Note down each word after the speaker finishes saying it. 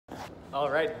All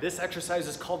right, this exercise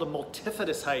is called a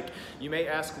multifidus hike. You may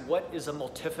ask, what is a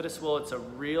multifidus? Well, it's a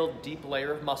real deep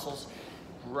layer of muscles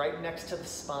right next to the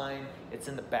spine. It's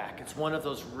in the back. It's one of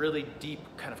those really deep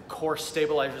kind of core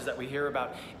stabilizers that we hear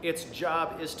about. Its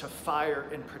job is to fire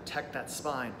and protect that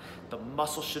spine. The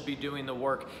muscle should be doing the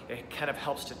work. It kind of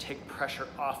helps to take pressure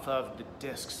off of the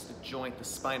discs, the joint, the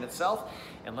spine itself,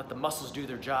 and let the muscles do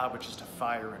their job, which is to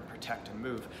fire and protect and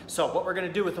move. So what we're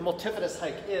gonna do with the multifidus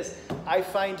hike is, I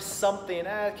find something,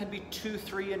 it can be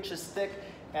 2-3 inches thick.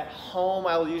 At home,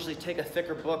 I will usually take a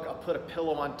thicker book, I'll put a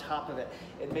pillow on top of it.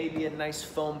 It may be a nice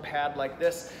foam pad like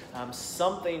this,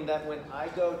 something that when I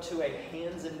go to a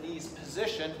hands and knees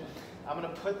position, I'm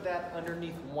gonna put that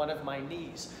underneath one of my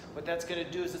knees. What that's gonna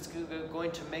do is it's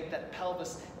going to make that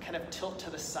pelvis kind of tilt to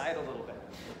the side a little bit.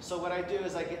 So what I do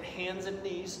is I get hands and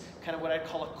knees, kind of what I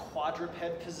call a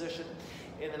quadruped position,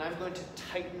 and then I'm going to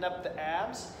tighten up the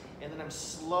abs, and then I'm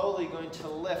slowly going to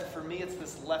lift. For me, it's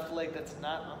this left leg that's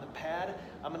not on the pad.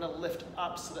 I'm gonna lift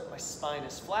up so that my spine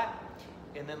is flat,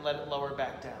 and then let it lower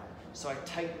back down. So I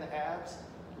tighten the abs,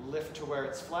 lift to where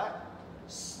it's flat,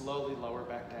 slowly lower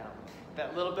back down.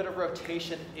 That little bit of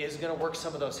rotation is gonna work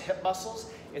some of those hip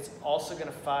muscles. It's also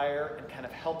gonna fire and kind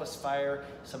of help us fire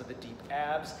some of the deep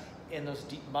abs and those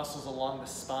deep muscles along the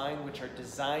spine, which are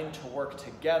designed to work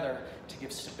together to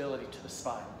give stability to the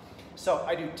spine. So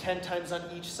I do 10 times on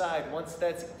each side. Once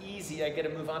that's easy, I get to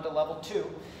move on to level 2.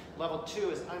 Level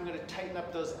 2 is I'm going to tighten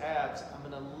up those abs. I'm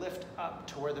going to lift up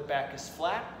to where the back is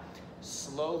flat.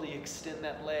 Slowly extend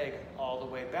that leg all the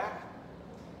way back.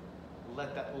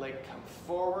 Let that leg come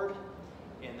forward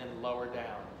and then lower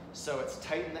down. So it's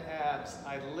tighten the abs.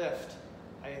 I lift.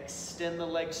 I extend the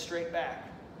leg straight back.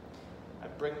 I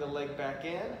bring the leg back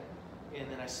in and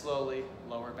then I slowly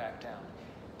lower back down.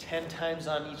 10 times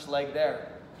on each leg there.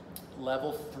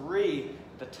 Level 3,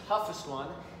 the toughest one,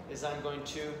 is I'm going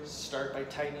to start by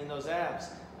tightening those abs.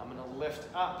 I'm going to lift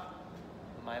up.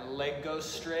 My leg goes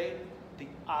straight. The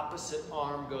opposite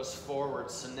arm goes forward.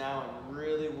 So now I'm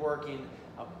really working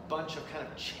a bunch of kind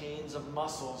of chains of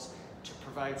muscles to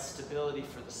provide stability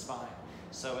for the spine.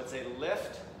 So it's a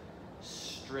lift,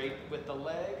 straight with the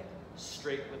leg,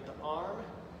 straight with the arm.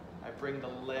 I bring the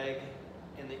leg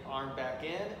and the arm back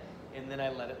in, and then I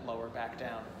let it lower back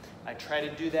down. I try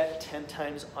to do that 10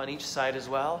 times on each side as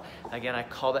well. Again, I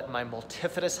call that my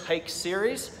multifidus hike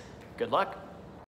series. Good luck.